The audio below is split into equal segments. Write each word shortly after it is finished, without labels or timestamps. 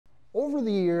Over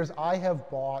the years, I have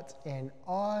bought an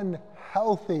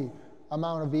unhealthy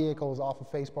amount of vehicles off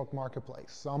of Facebook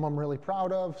Marketplace. Some I'm really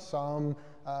proud of, some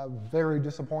very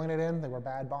disappointed in. They were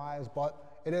bad buys,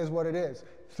 but it is what it is.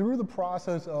 Through the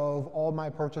process of all my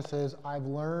purchases, I've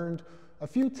learned a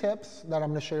few tips that I'm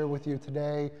going to share with you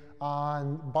today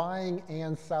on buying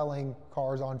and selling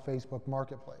cars on Facebook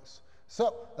Marketplace.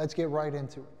 So let's get right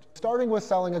into it. Starting with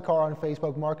selling a car on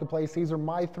Facebook Marketplace, these are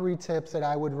my 3 tips that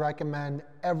I would recommend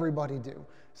everybody do.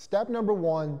 Step number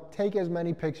 1, take as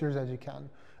many pictures as you can.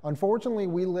 Unfortunately,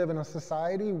 we live in a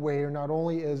society where not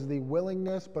only is the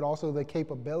willingness, but also the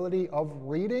capability of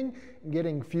reading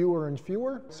getting fewer and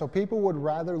fewer. So people would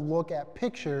rather look at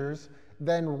pictures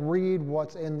than read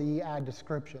what's in the ad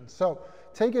description. So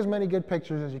take as many good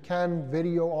pictures as you can.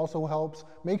 Video also helps.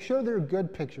 Make sure they're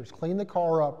good pictures. Clean the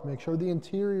car up. Make sure the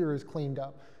interior is cleaned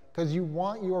up, because you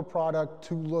want your product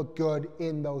to look good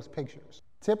in those pictures.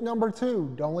 Tip number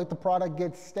 2, don't let the product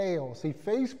get stale. See,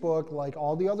 Facebook, like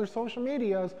all the other social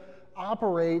medias,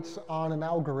 operates on an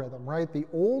algorithm, right? The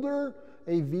older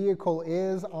a vehicle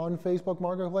is on Facebook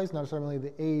Marketplace, not necessarily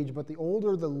the age, but the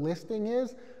older the listing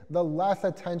is, the less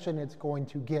attention it's going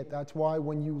to get. That's why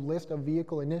when you list a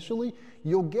vehicle initially,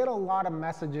 you'll get a lot of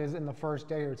messages in the first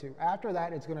day or 2. After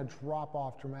that, it's going to drop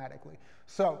off dramatically.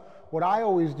 So what I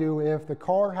always do, if the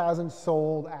car hasn't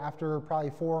sold after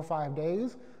probably 4 or 5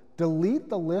 days, delete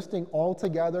the listing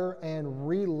altogether and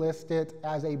relist it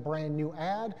as a brand new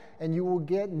ad, and you will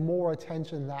get more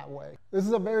attention that way. This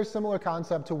is a very similar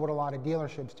concept to what a lot of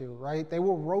dealerships do, right? They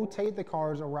will rotate the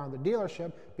cars around the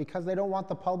dealership because they don't want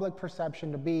the public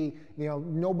perception to be,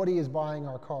 nobody is buying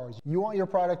our cars. You want your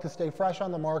product to stay fresh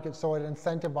on the market, so it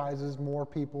incentivizes more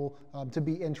people to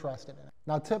be interested in it.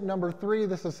 Now, tip number 3,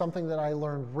 this is something that I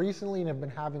learned recently and have been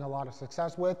having a lot of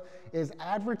success with, is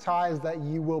advertise that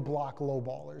you will block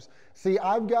lowballers. See,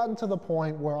 I've gotten to the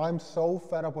point where I'm so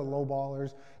fed up with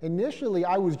lowballers. Initially,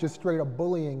 I was just straight up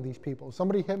bullying these people.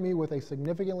 Somebody hit me with a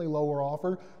significantly lower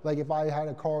offer, like if I had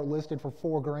a car listed for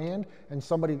 $4 grand and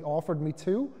somebody offered me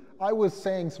 2, I was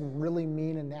saying some really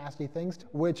mean and nasty things,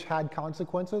 which had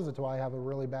consequences. That's why I have a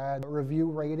really bad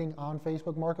review rating on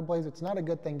Facebook Marketplace. It's not a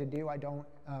good thing to do. I don't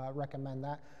recommend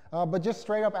that. But just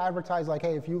straight up advertise like,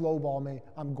 hey, if you lowball me,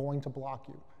 I'm going to block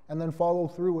you. And then follow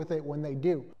through with it when they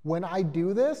do. When I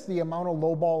do this, the amount of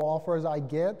lowball offers I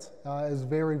get is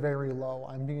very, very low.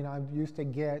 I mean, I used to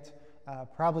get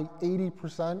probably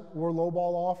 80% were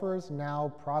lowball offers.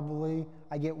 Now probably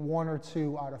I get 1 or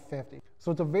 2 out of 50.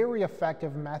 So it's a very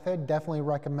effective method. Definitely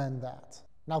recommend that.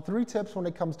 Now, 3 tips when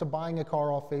it comes to buying a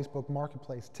car off Facebook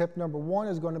Marketplace. Tip number 1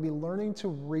 is going to be learning to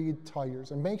read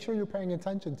tires and make sure you're paying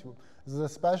attention to them. This is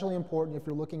especially important if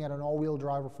you're looking at an all-wheel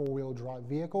drive or 4-wheel drive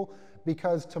vehicle,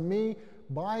 because to me,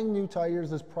 buying new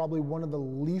tires is probably one of the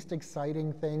least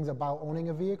exciting things about owning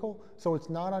a vehicle. So it's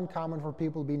not uncommon for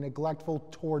people to be neglectful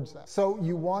towards that. So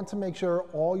you want to make sure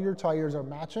all your tires are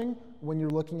matching when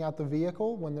you're looking at the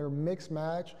vehicle. When they're mixed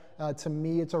match, to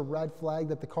me, it's a red flag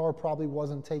that the car probably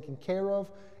wasn't taken care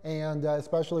of. And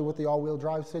especially with the all-wheel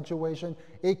drive situation,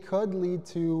 it could lead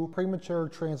to premature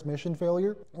transmission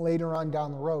failure later on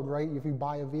down the road, right? If you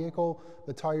buy a vehicle,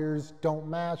 the tires don't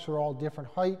match, they're all different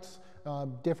heights,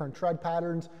 different tread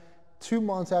patterns. 2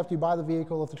 months after you buy the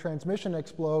vehicle, if the transmission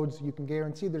explodes, you can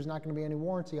guarantee there's not going to be any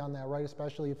warranty on that, right?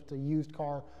 Especially if it's a used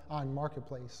car on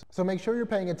Marketplace. So make sure you're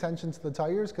paying attention to the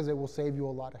tires, because it will save you a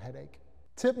lot of headache.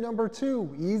 Tip number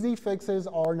 2, easy fixes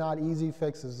are not easy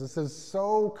fixes. This is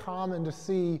so common to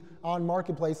see on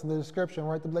Marketplace in the description,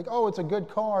 right? They'll be like, oh, it's a good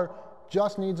car,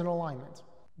 just needs an alignment.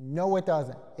 No, it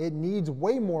doesn't. It needs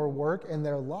way more work, and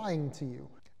they're lying to you.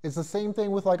 It's the same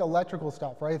thing with like electrical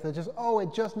stuff, right? They just, oh,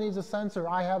 it just needs a sensor.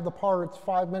 I have the parts,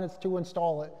 5 minutes to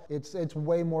install it. It's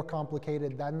way more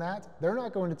complicated than that. They're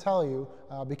not going to tell you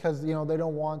because they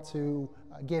don't want to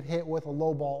get hit with a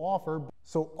lowball offer.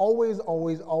 So always,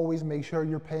 always, always make sure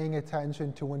you're paying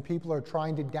attention to when people are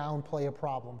trying to downplay a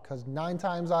problem, because 9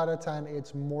 times out of 10,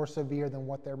 it's more severe than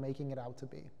what they're making it out to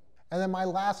be. And then my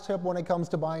last tip when it comes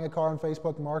to buying a car on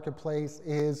Facebook Marketplace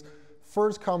is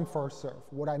first come, first serve.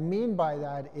 What I mean by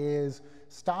that is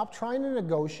stop trying to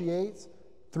negotiate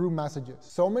through messages.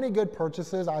 So many good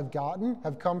purchases I've gotten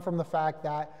have come from the fact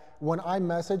that when I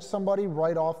message somebody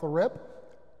right off the rip,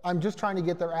 I'm just trying to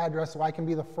get their address so I can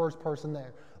be the first person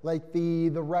there. Like the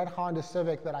red Honda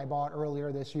Civic that I bought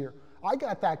earlier this year. I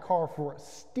got that car for a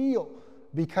steal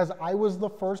because I was the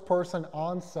first person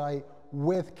on site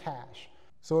with cash.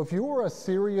 So if you are a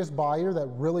serious buyer that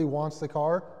really wants the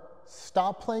car,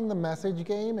 stop playing the message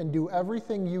game and do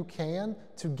everything you can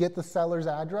to get the seller's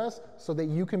address so that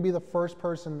you can be the first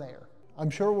person there. I'm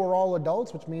sure we're all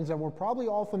adults, which means that we're probably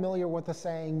all familiar with the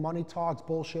saying, money talks,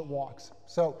 bullshit walks.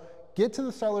 So get to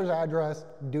the seller's address,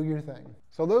 do your thing.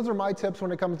 So those are my tips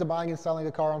when it comes to buying and selling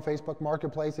a car on Facebook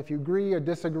Marketplace. If you agree or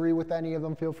disagree with any of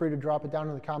them, feel free to drop it down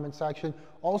in the comment section.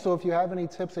 Also, if you have any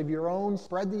tips of your own,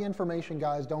 spread the information,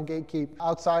 guys. Don't gatekeep.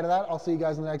 Outside of that, I'll see you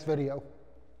guys in the next video.